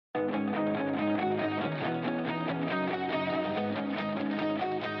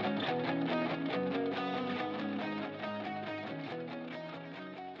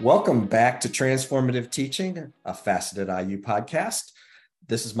Welcome back to Transformative Teaching, a Faceted IU podcast.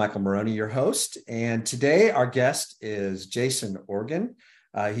 This is Michael Maroney, your host, and today our guest is Jason Organ.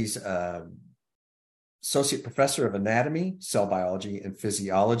 He's Associate Professor of Anatomy, Cell Biology, and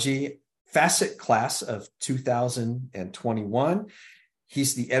Physiology, FACET Class of 2021.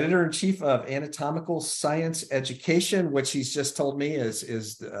 He's the editor-in-chief of Anatomical Science Education, which he's just told me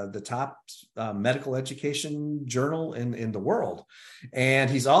is the top medical education journal in the world. And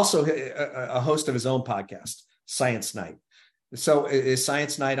he's also a host of his own podcast, Science Night. So is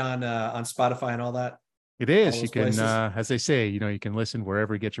Science Night on Spotify and all that? It is. You can, as they say, you can listen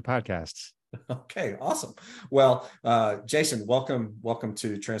wherever you get your podcasts. Okay, awesome. Well, Jason, welcome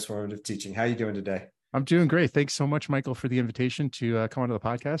to Transformative Teaching. How are you doing today? I'm doing great. Thanks so much, Michael, for the invitation to come onto the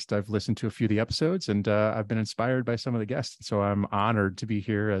podcast. I've listened to a few of the episodes and I've been inspired by some of the guests. So I'm honored to be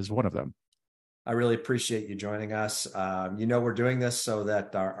here as one of them. I really appreciate you joining us. We're doing this so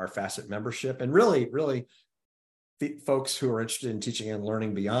that our FACET membership and really folks who are interested in teaching and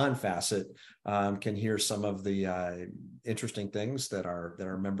learning beyond FACET can hear some of the interesting things that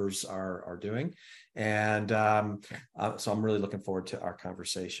our members are doing. And so I'm really looking forward to our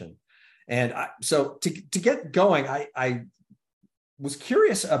conversation. And so to get going, I was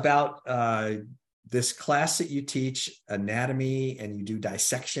curious about this class that you teach, anatomy, and you do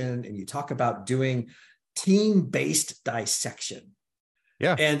dissection, and you talk about doing team-based dissection.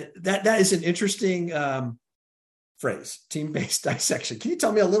 Yeah. And that is an interesting phrase, team-based dissection. Can you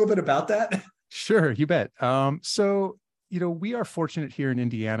tell me a little bit about that? Sure, you bet. So, we are fortunate here in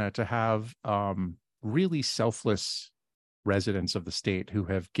Indiana to have really selfless residents of the state who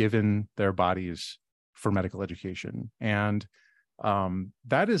have given their bodies for medical education. And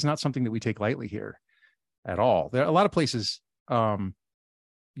that is not something that we take lightly here at all. There are a lot of places, have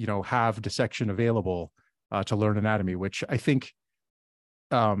dissection available to learn anatomy, which I think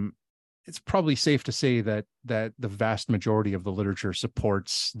it's probably safe to say that the vast majority of the literature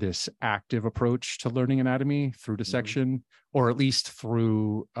supports this active approach to learning anatomy through dissection, or at least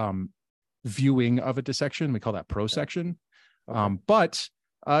through viewing of a dissection. We call that prosection. Okay. But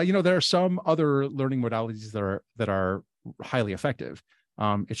there are some other learning modalities that are highly effective.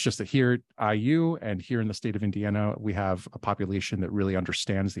 It's just that here at IU and here in the state of Indiana, we have a population that really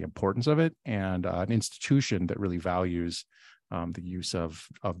understands the importance of it, and an institution that really values the use of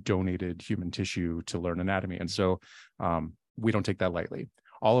donated human tissue to learn anatomy. And so we don't take that lightly.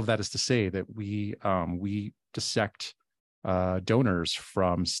 All of that is to say that we dissect donors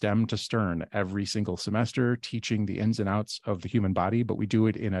from stem to stern every single semester, teaching the ins and outs of the human body, but we do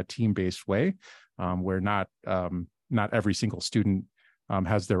it in a team-based way, where not every single student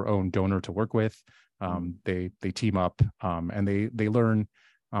has their own donor to work with. They team up and they learn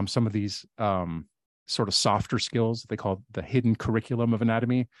some of these sort of softer skills they call the hidden curriculum of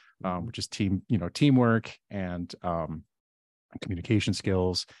anatomy, which is teamwork and communication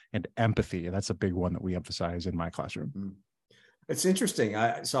skills and empathy. And that's a big one that we emphasize in my classroom. It's interesting.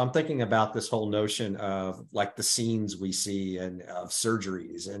 So I'm thinking about this whole notion of like the scenes we see and of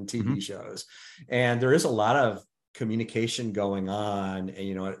surgeries and TV shows. And there is a lot of communication going on.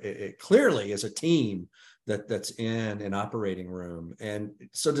 And, it clearly is a team that's in an operating room. And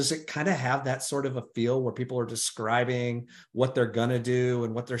so does it kind of have that sort of a feel where people are describing what they're going to do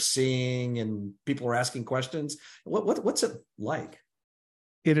and what they're seeing and people are asking questions? What's it like?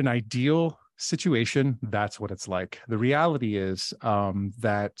 In an ideal situation, that's what it's like. The reality is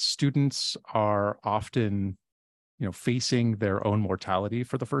that students are often, facing their own mortality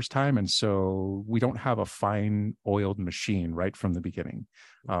for the first time. And so we don't have a fine oiled machine right from the beginning.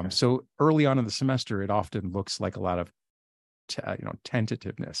 Okay. So early on in the semester, it often looks like a lot of,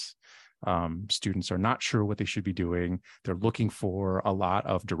 tentativeness. Students are not sure what they should be doing. They're looking for a lot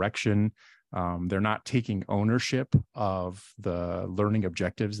of direction. They're not taking ownership of the learning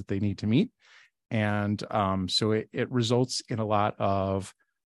objectives that they need to meet. And so it results in a lot of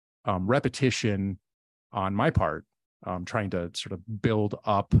repetition on my part, trying to sort of build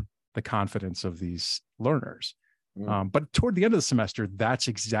up the confidence of these learners. But toward the end of the semester, that's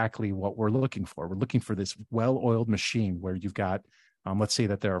exactly what we're looking for. We're looking for this well-oiled machine where you've got, let's say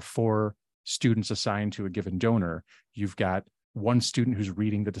that there are 4 students assigned to a given donor. You've got one student who's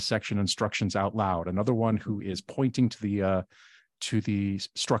reading the dissection instructions out loud, another one who is pointing to the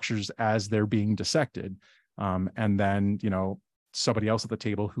structures as they're being dissected. And then, somebody else at the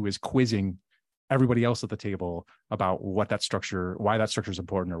table who is quizzing everybody else at the table about what that structure, why that structure is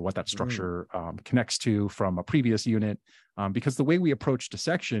important, or what that structure connects to from a previous unit. Because the way we approach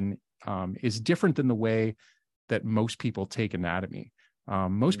dissection is different than the way that most people take anatomy.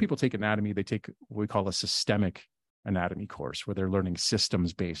 Most people take anatomy, they take what we call a systemic anatomy course where they're learning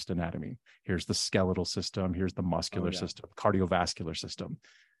systems-based anatomy. Here's the skeletal system, here's the muscular system, cardiovascular system.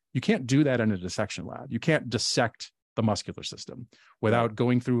 You can't do that in a dissection lab. You can't dissect the muscular system without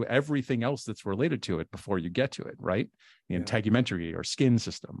going through everything else that's related to it before you get to it, right? The integumentary or skin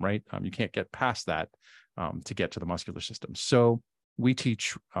system, right? You can't get past that to get to the muscular system. So we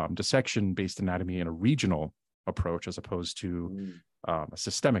teach dissection-based anatomy in a regional approach as opposed to a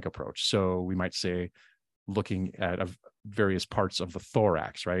systemic approach. So we might say looking at various parts of the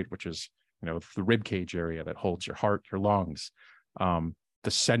thorax, right? Which is, the rib cage area that holds your heart, your lungs.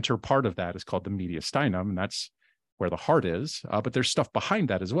 The center part of that is called the mediastinum, and that's where the heart is, but there's stuff behind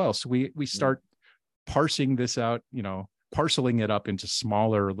that as well. So we start parsing this out, parceling it up into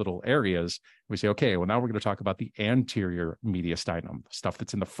smaller little areas. We say, okay, well, now we're going to talk about the anterior mediastinum, stuff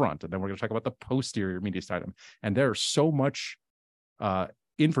that's in the front, and then we're going to talk about the posterior mediastinum. And there's so much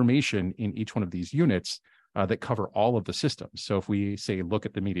information in each one of these units that cover all of the systems. So if we say, look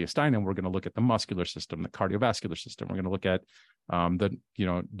at the mediastinum, we're going to look at the muscular system, the cardiovascular system. We're going to look at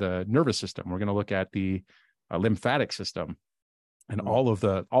the nervous system. We're going to look at the lymphatic system and all of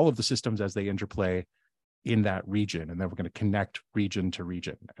the systems as they interplay in that region. And then we're going to connect region to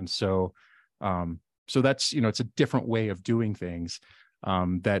region. And so that's, it's a different way of doing things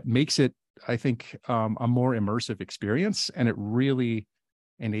that makes it, I think, a more immersive experience. And it really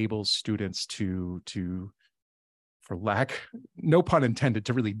enables students to for no pun intended,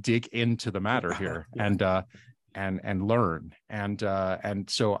 to really dig into the matter here and learn. And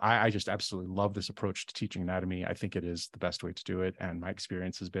so I just absolutely love this approach to teaching anatomy. I think it is the best way to do it. And my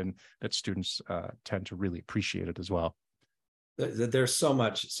experience has been that students tend to really appreciate it as well. There's so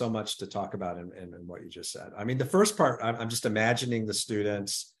much to talk about in what you just said. I mean, the first part, I'm just imagining the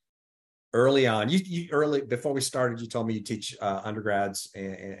students early on. You before we started, you told me you teach undergrads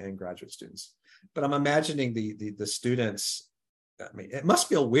and graduate students. But I'm imagining the students. I mean, it must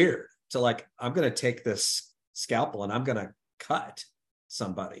feel weird to I'm going to take this scalpel and I'm going to cut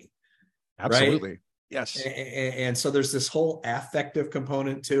somebody. Absolutely. Right? Yes. And so there's this whole affective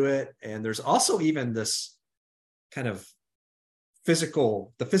component to it. And there's also even this kind of the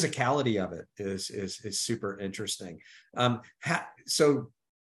physicality of it is super interesting. So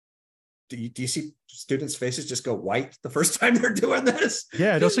do you see students' faces just go white the first time they're doing this?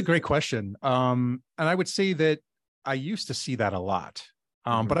 Yeah, that's a great question. And I would say that I used to see that a lot,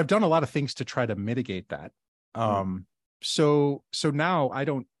 but I've done a lot of things to try to mitigate that. So now I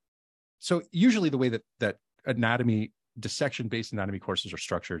don't. So usually the way that dissection-based anatomy courses are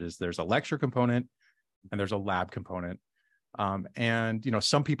structured is there's a lecture component and there's a lab component. And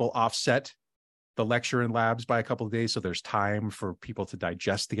some people offset the lecture and labs by a couple of days, so there's time for people to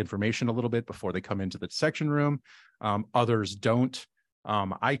digest the information a little bit before they come into the dissection room. Others don't.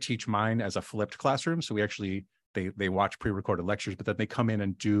 I teach mine as a flipped classroom, so we actually they watch pre-recorded lectures, but then they come in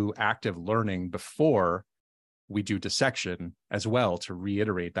and do active learning before we do dissection as well, to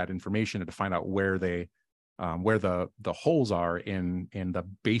reiterate that information and to find out where the holes are in the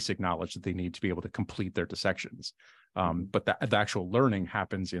basic knowledge that they need to be able to complete their dissections. But the actual learning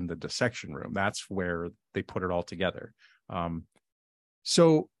happens in the dissection room. That's where they put it all together.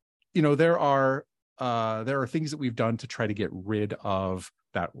 So there are things that we've done to try to get rid of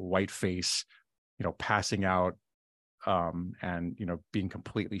that white face, passing out and being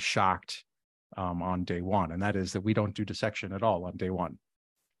completely shocked on day one. And that is that we don't do dissection at all on day one.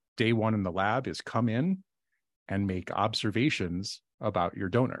 Day one in the lab is come in and make observations about your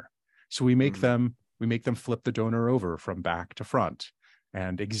donor. So we make them flip the donor over from back to front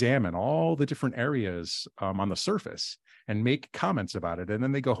and examine all the different areas on the surface and make comments about it. And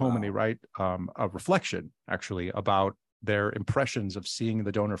then they go home and they write a reflection, actually, about their impressions of seeing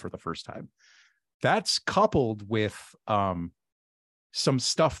the donor for the first time. That's coupled with some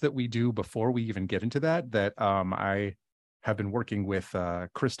stuff that we do before we even get into that I have been working with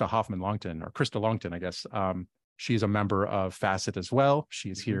Krista Longton, I guess. She's a member of FACET as well. She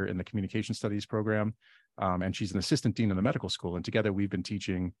is here in the communication studies program, and she's an assistant dean in the medical school. And together we've been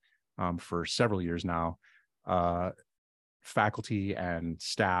teaching for several years now, faculty and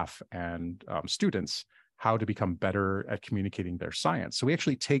staff and students how to become better at communicating their science. So we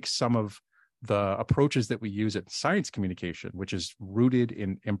actually take some of the approaches that we use at science communication, which is rooted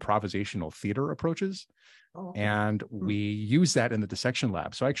in improvisational theater approaches, and we use that in the dissection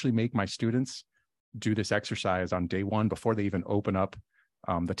lab. So I actually make my students do this exercise on day one before they even open up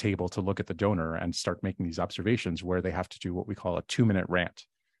the table to look at the donor and start making these observations, where they have to do what we call a 2-minute rant,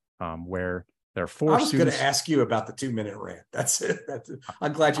 where There are I four was going students. to ask you about the 2-minute rant. That's it.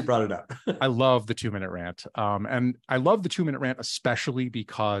 I'm glad you brought it up. I love the 2-minute rant. And I love the 2-minute rant, especially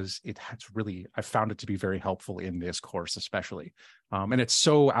because I found it to be very helpful in this course, especially. And it's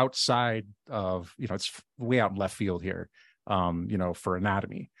so outside of, it's way out in left field here, for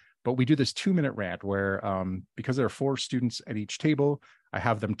anatomy. But we do this 2-minute rant where, because there are 4 students at each table, I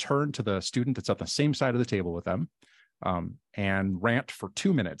have them turn to the student that's on the same side of the table with them, and rant for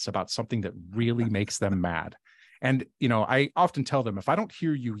 2 minutes about something that really makes them mad. And, I often tell them, if I don't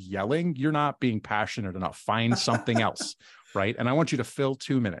hear you yelling, you're not being passionate enough. Find something else, right? And I want you to fill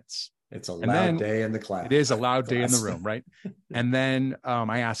 2 minutes. It's a loud day in the class. It is a loud day in the room, right? And then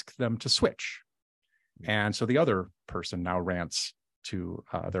I ask them to switch. And so the other person now rants to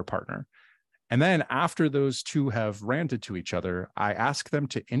their partner. And then after those two have ranted to each other, I ask them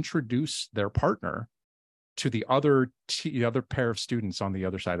to introduce their partner to the other pair of students on the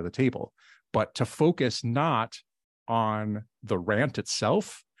other side of the table, but to focus not on the rant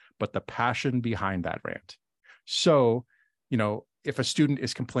itself, but the passion behind that rant. So, if a student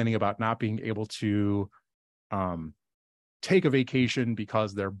is complaining about not being able to take a vacation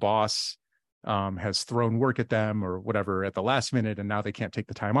because their boss has thrown work at them or whatever at the last minute, and now they can't take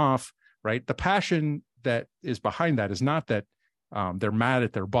the time off, right? The passion that is behind that is not that they're mad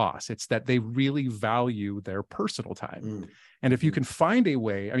at their boss. It's that they really value their personal time. And if you can find a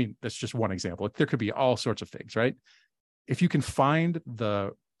way, I mean, that's just one example. There could be all sorts of things, right? If you can find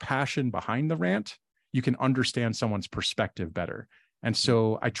the passion behind the rant, you can understand someone's perspective better. And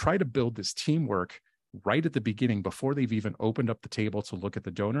so I try to build this teamwork right at the beginning before they've even opened up the table to look at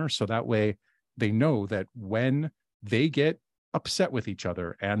the donor. So that way they know that when they get upset with each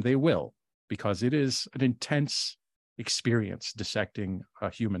other, and they will, because it is an intense experience dissecting a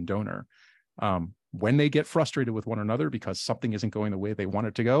human donor. When they get frustrated with one another because something isn't going the way they want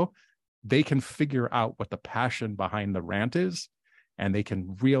it to go, they can figure out what the passion behind the rant is, and they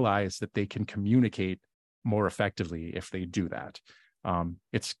can realize that they can communicate more effectively if they do that.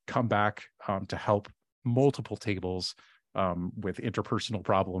 It's come back to help multiple tables with interpersonal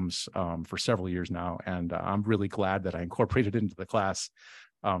problems for several years now. And I'm really glad that I incorporated it into the class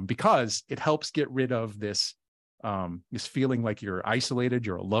because it helps get rid of this feeling like you're isolated,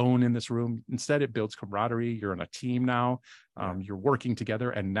 you're alone in this room. Instead, it builds camaraderie. You're on a team now. You're working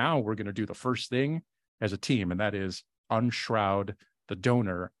together. And now we're going to do the first thing as a team, and that is unshroud the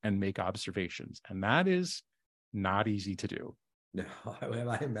donor and make observations. And that is not easy to do. No,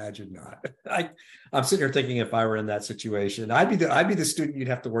 I imagine not. I'm sitting here thinking, if I were in that situation, I'd be the student you'd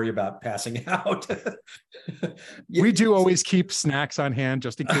have to worry about passing out. We do always keep snacks on hand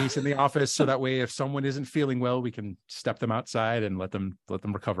just in case in the office, so that way if someone isn't feeling well, we can step them outside and let them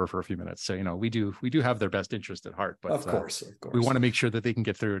recover for a few minutes. So we do have their best interest at heart, but of course, we want to make sure that they can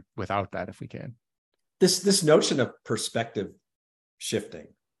get through it without that if we can. This notion of perspective shifting.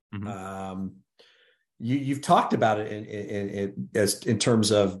 You've talked about it in terms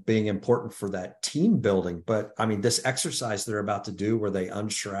of being important for that team building, but I mean, this exercise they're about to do where they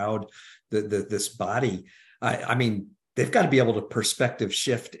unshroud this body, I mean, they've got to be able to perspective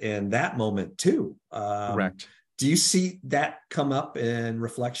shift in that moment too. Correct. Do you see that come up in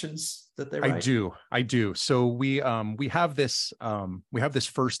reflections that they write? I do. So we have this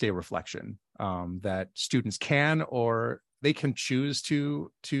first day reflection that students can, or they can choose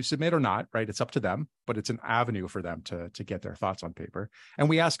to submit or not, right? It's up to them, but it's an avenue for them to get their thoughts on paper. And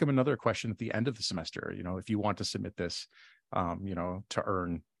we ask them another question at the end of the semester. If you want to submit this, to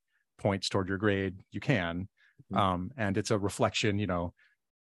earn points toward your grade, you can. And it's a reflection,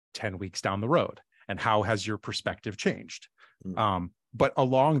 10 weeks down the road. And how has your perspective changed? But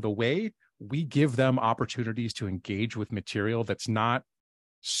along the way, we give them opportunities to engage with material that's not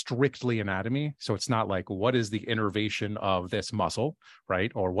strictly anatomy. So it's not like, what is the innervation of this muscle,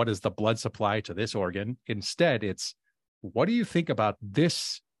 right? Or what is the blood supply to this organ? Instead, it's, what do you think about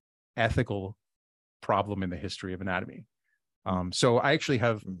this ethical problem in the history of anatomy? So I actually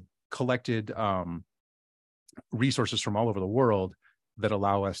have collected resources from all over the world that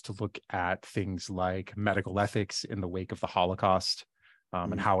allow us to look at things like medical ethics in the wake of the Holocaust,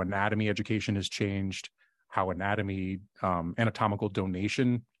 and how anatomy education has changed, how anatomical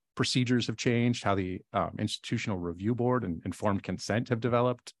donation procedures have changed, how the Institutional Review Board and informed consent have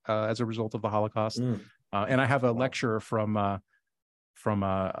developed as a result of the Holocaust. And I have a lecture from a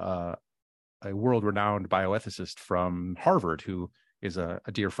world-renowned bioethicist from Harvard, who is a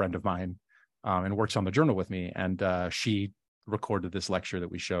dear friend of mine and works on the journal with me. And she recorded this lecture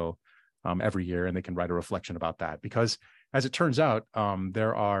that we show every year, and they can write a reflection about that. Because as it turns out,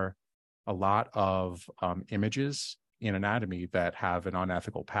 there are a lot of images in anatomy that have an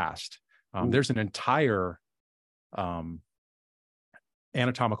unethical past. There's an entire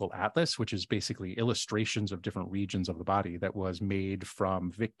anatomical atlas, which is basically illustrations of different regions of the body, that was made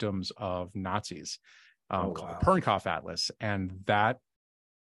from victims of Nazis, called the Pernkopf Atlas. And that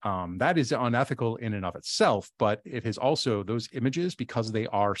is unethical in and of itself, but it has also, those images, because they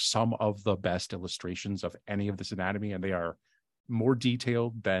are some of the best illustrations of any of this anatomy, and they are more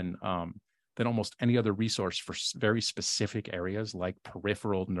detailed than almost any other resource for very specific areas like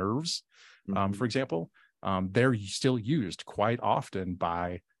peripheral nerves, for example. They're still used quite often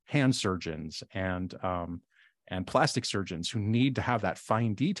by hand surgeons and plastic surgeons who need to have that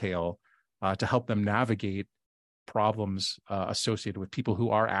fine detail to help them navigate problems associated with people who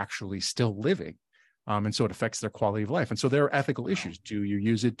are actually still living. And so it affects their quality of life. And so there are ethical issues. Do you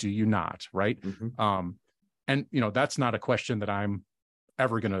use it? Do you not? Right. And, that's not a question that I'm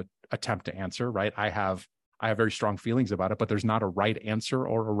ever going to attempt to answer. Right. I have very strong feelings about it, but there's not a right answer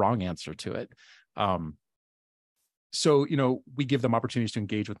or a wrong answer to it. So, we give them opportunities to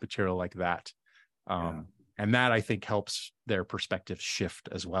engage with material like that. And that, I think, helps their perspective shift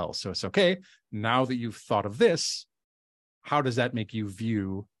as well. So it's okay. Now that you've thought of this, how does that make you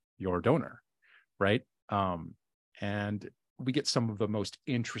view your donor? Right. And we get some of the most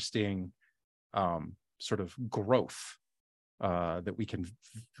interesting sort of growth that we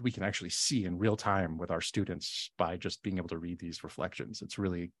can actually see in real time with our students by just being able to read these reflections. It's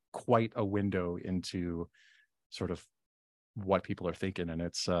really quite a window into sort of what people are thinking, and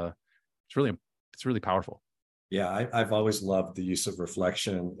it's really powerful. Yeah, I've always loved the use of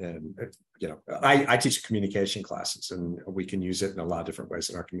reflection, and I teach communication classes, and we can use it in a lot of different ways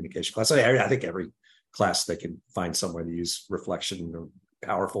in our communication class. I think every class they can find some way to use reflection in a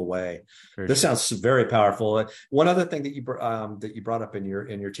powerful way. This sounds very powerful. One other thing that you brought up in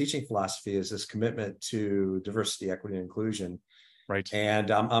your teaching philosophy is this commitment to diversity, equity, and inclusion. Right.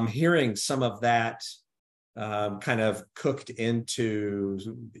 And I'm hearing some of that kind of cooked into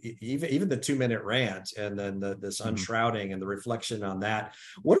even the 2-minute rant, and then this unshrouding and the reflection on that.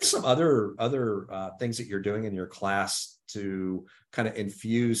 What are some other things that you're doing in your class to kind of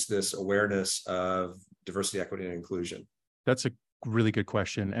infuse this awareness of diversity, equity, and inclusion? That's a really good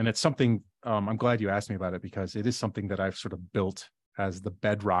question, and it's something I'm glad you asked me about it, because it is something that I've sort of built as the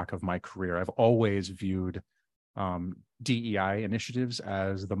bedrock of my career. I've always viewed DEI initiatives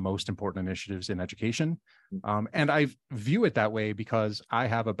as the most important initiatives in education. And I view it that way because I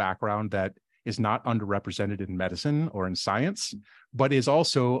have a background that is not underrepresented in medicine or in science, but is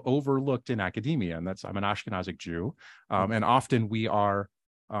also overlooked in academia. And I'm an Ashkenazic Jew. And often we are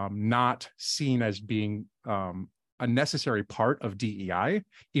not seen as being a necessary part of DEI,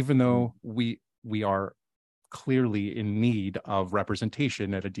 even though we are clearly in need of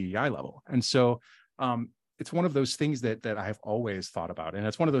representation at a DEI level. And so it's one of those things that I have always thought about. And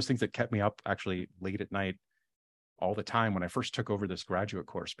it's one of those things that kept me up actually late at night all the time when I first took over this graduate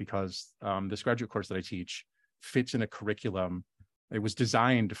course, because this graduate course that I teach fits in a curriculum. It was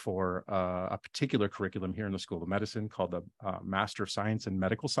designed for a particular curriculum here in the School of Medicine called the Master of Science in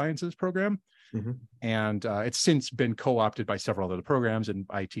Medical Sciences program. And it's since been co-opted by several other programs, and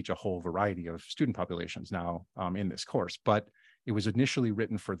I teach a whole variety of student populations now in this course. But it was initially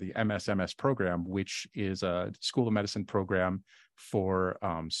written for the MS program, which is a School of Medicine program for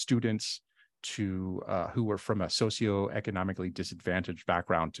students who were from a socioeconomically disadvantaged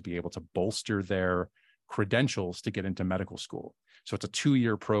background to be able to bolster their credentials to get into medical school. So it's a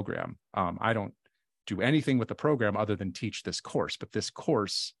 2-year program. I don't do anything with the program other than teach this course, but this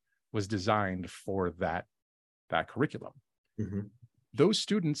course was designed for that curriculum. Those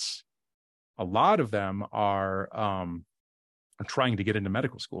students, a lot of them are trying to get into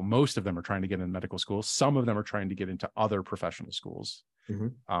medical school. Most of them are trying to get into medical school. Some of them are trying to get into other professional schools.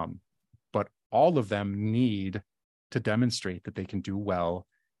 But all of them need to demonstrate that they can do well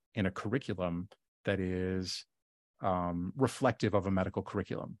in a curriculum that is reflective of a medical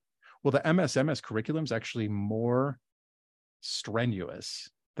curriculum. Well, the MS curriculum is actually more strenuous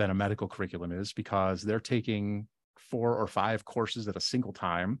than a medical curriculum is, because they're taking 4 or 5 courses at a single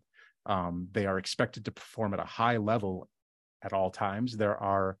time. They are expected to perform at a high level at all times. There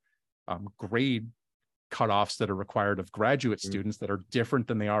are grade cutoffs that are required of graduate students that are different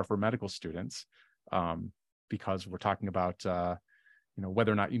than they are for medical students, because we're talking about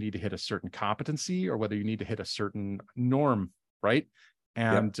whether or not you need to hit a certain competency or whether you need to hit a certain norm, right?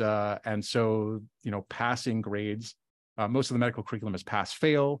 And so passing grades. Most of the medical curriculum is pass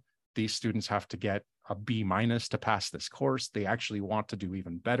fail. These students have to get a B- to pass this course. They actually want to do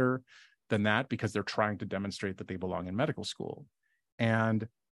even better than that because they're trying to demonstrate that they belong in medical school. And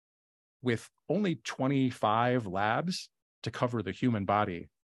with only 25 labs to cover the human body,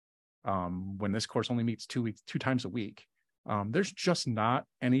 when this course only meets 2 times a week, there's just not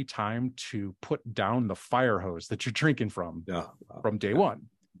any time to put down the fire hose that you're drinking from day one.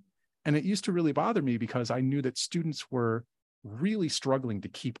 And it used to really bother me because I knew that students were really struggling to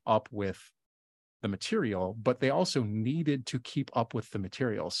keep up with the material, but they also needed to keep up with the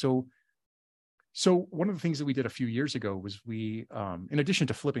material. So one of the things that we did a few years ago was we, in addition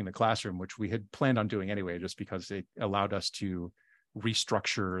to flipping the classroom, which we had planned on doing anyway, just because it allowed us to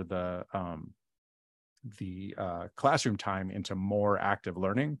restructure the classroom time into more active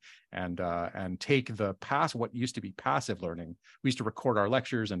learning and take what used to be passive learning. We used to record our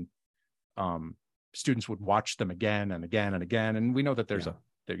lectures, and students would watch them again and again and again. And we know that there's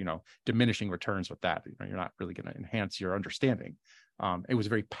diminishing returns with that. You're not really going to enhance your understanding. It was a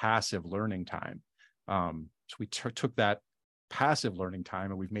very passive learning time. So we took that passive learning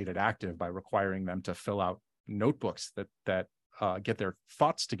time and we've made it active by requiring them to fill out notebooks that get their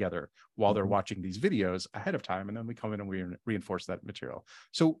thoughts together while they're watching these videos ahead of time. And then we come in and we reinforce that material.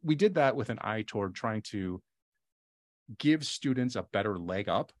 So we did that with an eye toward trying to give students a better leg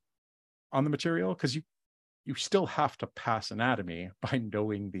up on the material, because you still have to pass anatomy by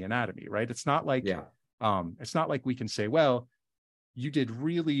knowing the anatomy, right? It's not like we can say, well, you did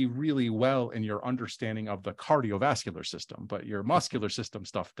really, really well in your understanding of the cardiovascular system, but your muscular system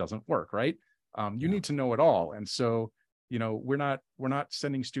stuff doesn't work, right? You need to know it all. And so, we're not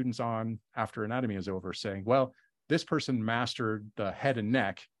sending students on after anatomy is over saying, well, this person mastered the head and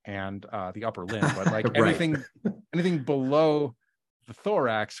neck and the upper limb, but like anything below the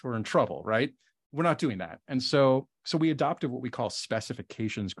thorax, we're in trouble, right? We're not doing that. And so we adopted what we call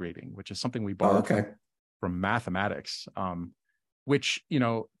specifications grading, which is something we borrowed from mathematics, which,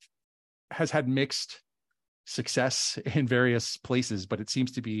 has had mixed success in various places, but it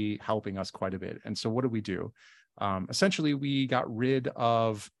seems to be helping us quite a bit. And so what do we do? Essentially, we got rid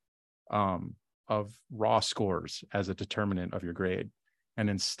of raw scores as a determinant of your grade. And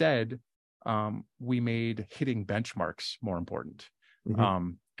instead, we made hitting benchmarks more important.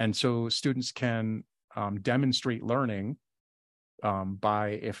 And so students can demonstrate learning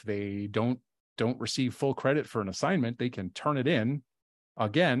by, if they don't receive full credit for an assignment, they can turn it in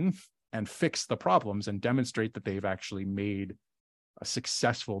again and fix the problems and demonstrate that they've actually made a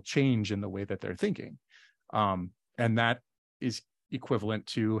successful change in the way that they're thinking. And that is equivalent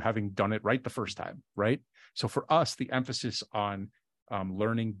to having done it right the first time, right? So for us, the emphasis on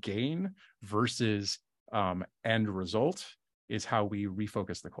learning gain versus end result is how we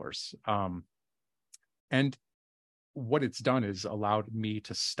refocus the course. And what it's done is allowed me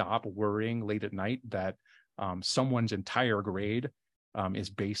to stop worrying late at night that someone's entire grade is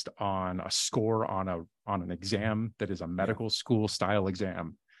based on a score on an exam that is a medical school style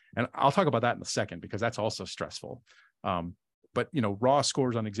exam. And I'll talk about that in a second, because that's also stressful. But raw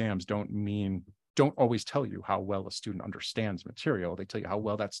scores on exams don't always tell you how well a student understands material. They tell you how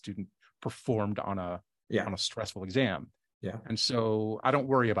well that student performed on a stressful exam. Yeah. And so I don't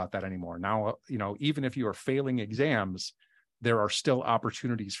worry about that anymore. Now, even if you are failing exams, there are still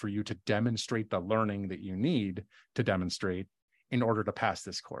opportunities for you to demonstrate the learning that you need to demonstrate in order to pass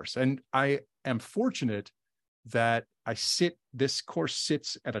this course. And I am fortunate that this course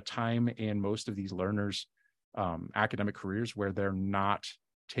sits at a time in most of these learners' academic careers where they're not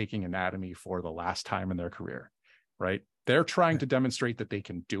taking anatomy for the last time in their career, right? They're trying to demonstrate that they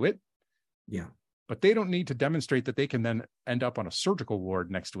can do it. Yeah. But they don't need to demonstrate that they can then end up on a surgical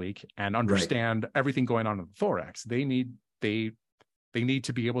ward next week and understand everything going on in the thorax. They need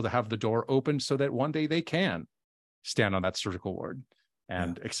to be able to have the door open so that one day they can stand on that surgical ward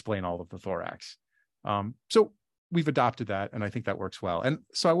and explain all of the thorax. So we've adopted that, and I think that works well. And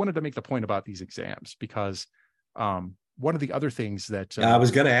so I wanted to make the point about these exams, because one of the other things that I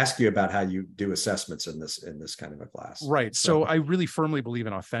was going to ask you about how you do assessments in this kind of a class. Right. So I really firmly believe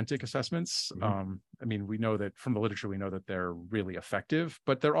in authentic assessments. I mean, we know that from the literature, we know that they're really effective,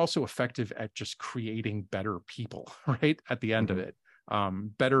 but they're also effective at just creating better people, right? At the end of it,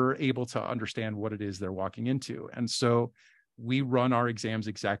 better able to understand what it is they're walking into. And so we run our exams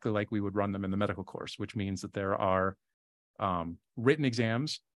exactly like we would run them in the medical course, which means that there are written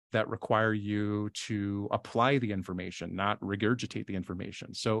exams that require you to apply the information, not regurgitate the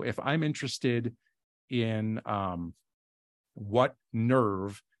information. So if I'm interested in what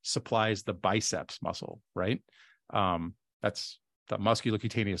nerve supplies the biceps muscle, right? That's the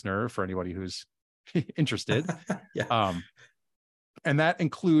musculocutaneous nerve for anybody who's interested. And that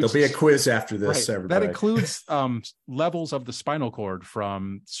includes... There'll be a quiz after this, everybody. That includes levels of the spinal cord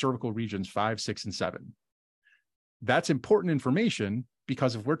from cervical regions 5, 6, and 7. That's important information,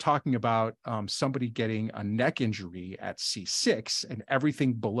 Because if we're talking about somebody getting a neck injury at C6 and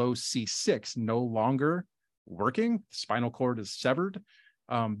everything below C6 no longer working, spinal cord is severed,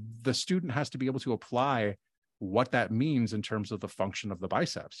 the student has to be able to apply what that means in terms of the function of the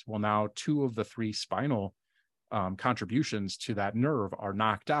biceps. Well, now 2 of the 3 spinal contributions to that nerve are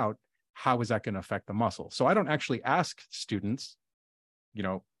knocked out. How is that going to affect the muscle? So I don't actually ask students,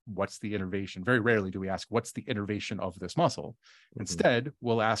 what's the innervation? Very rarely do we ask, what's the innervation of this muscle? Mm-hmm. Instead,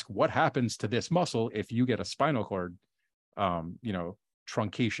 we'll ask, what happens to this muscle if you get a spinal cord,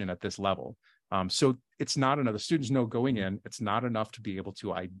 truncation at this level? So it's not enough. The students know going in, it's not enough to be able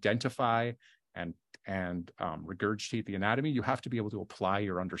to identify and regurgitate the anatomy. You have to be able to apply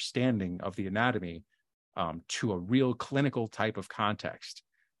your understanding of the anatomy to a real clinical type of context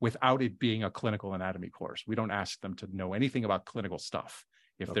without it being a clinical anatomy course. We don't ask them to know anything about clinical stuff.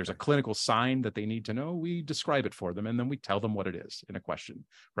 If there's a clinical sign that they need to know, we describe it for them, and then we tell them what it is in a question,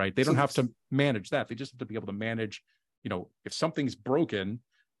 right? They don't have to manage that. They just have to be able to manage, if something's broken,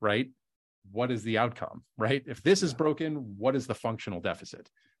 right? What is the outcome, right? If this is broken, what is the functional deficit?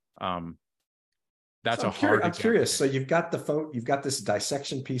 That's I'm curious. So you've got you've got this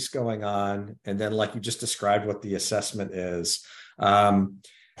dissection piece going on, and then like you just described what the assessment is.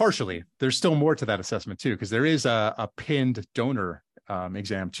 Partially, there's still more to that assessment too, because there is a pinned donor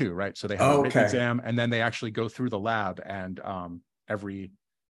exam too, right? So they have a written exam, and then they actually go through the lab, and every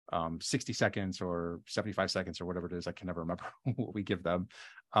 60 seconds or 75 seconds or whatever it is, I can never remember what we give them.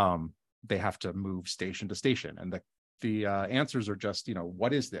 They have to move station to station, and the answers are just,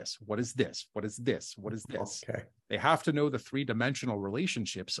 what is this? What is this? What is this? What is this? Okay. They have to know the 3-dimensional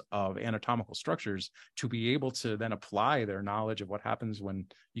relationships of anatomical structures to be able to then apply their knowledge of what happens when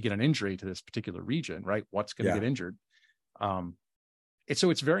you get an injury to this particular region, right? What's going to get injured? So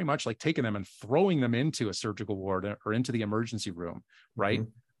it's very much like taking them and throwing them into a surgical ward or into the emergency room, right?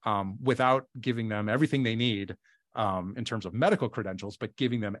 Mm-hmm. Without giving them everything they need in terms of medical credentials, but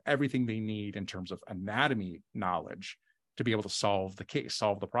giving them everything they need in terms of anatomy knowledge to be able to solve the case,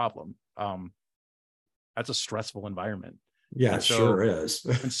 solve the problem. That's a stressful environment. Yeah, it sure is.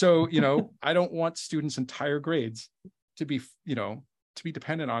 And so, I don't want students' entire grades to be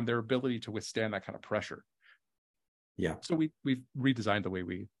dependent on their ability to withstand that kind of pressure. Yeah. So we've redesigned the way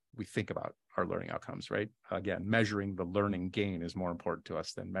we think about our learning outcomes, right? Again, measuring the learning gain is more important to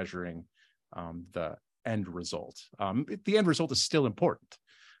us than measuring the end result. The end result is still important,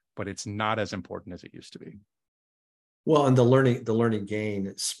 but it's not as important as it used to be. Well, and the learning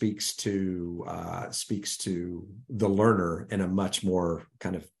gain speaks to the learner in a much more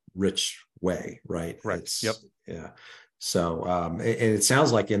kind of rich way, right? Right. Yep. Yeah. So, and it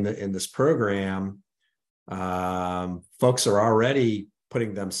sounds like in this program, folks are already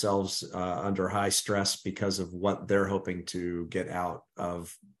putting themselves under high stress because of what they're hoping to get out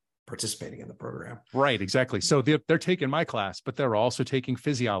of participating in the program. Right, exactly. So they're taking my class, but they're also taking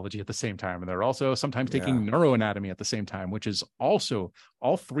physiology at the same time. And they're also sometimes taking neuroanatomy at the same time, which is also,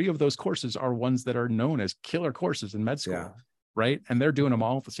 all 3 of those courses are ones that are known as killer courses in med school, right? And they're doing them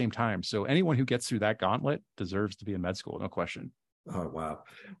all at the same time. So anyone who gets through that gauntlet deserves to be in med school, no question. Oh, wow.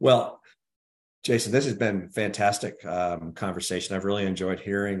 Well, Jason, this has been fantastic conversation. I've really enjoyed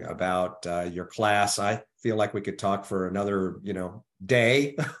hearing about your class. I feel like we could talk for another,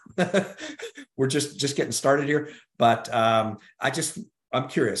 day. We're just getting started here, but I'm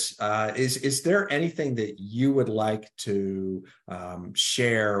curious. Is there anything that you would like to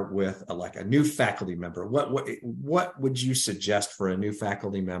share with a new faculty member? What would you suggest for a new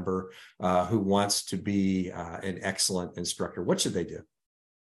faculty member who wants to be an excellent instructor? What should they do?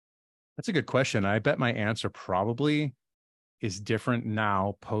 That's a good question. I bet my answer probably is different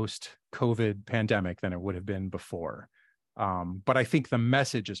now post-COVID pandemic than it would have been before. But I think the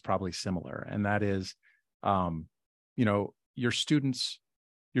message is probably similar. And that is, your students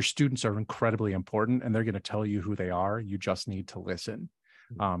are incredibly important, and they're going to tell you who they are. You just need to listen.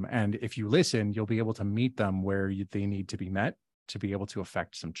 And if you listen, you'll be able to meet them where they need to be met to be able to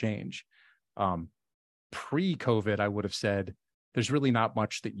affect some change. Pre-COVID, I would have said, there's really not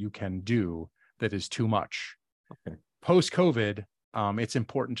much that you can do that is too much. Okay. Post-COVID, it's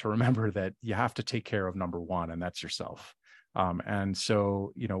important to remember that you have to take care of number one, and that's yourself. And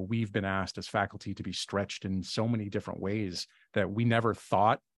so, we've been asked as faculty to be stretched in so many different ways that we never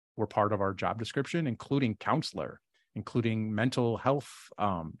thought were part of our job description, including counselor, including mental health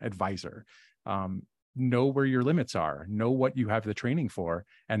advisor. Know where your limits are, know what you have the training for,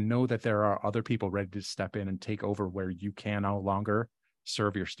 and know that there are other people ready to step in and take over where you can no longer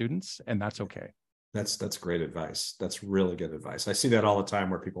serve your students. And that's okay. That's great advice. That's really good advice. I see that all the time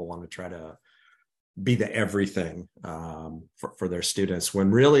where people want to try to be the everything for their students,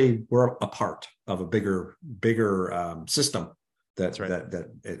 when really we're a part of a bigger system That's right. that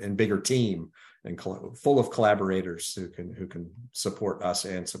and bigger team and full of collaborators who can support us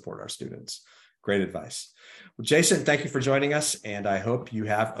and support our students. Great advice. Well, Jason, thank you for joining us, and I hope you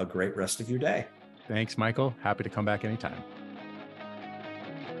have a great rest of your day. Thanks, Michael. Happy to come back anytime.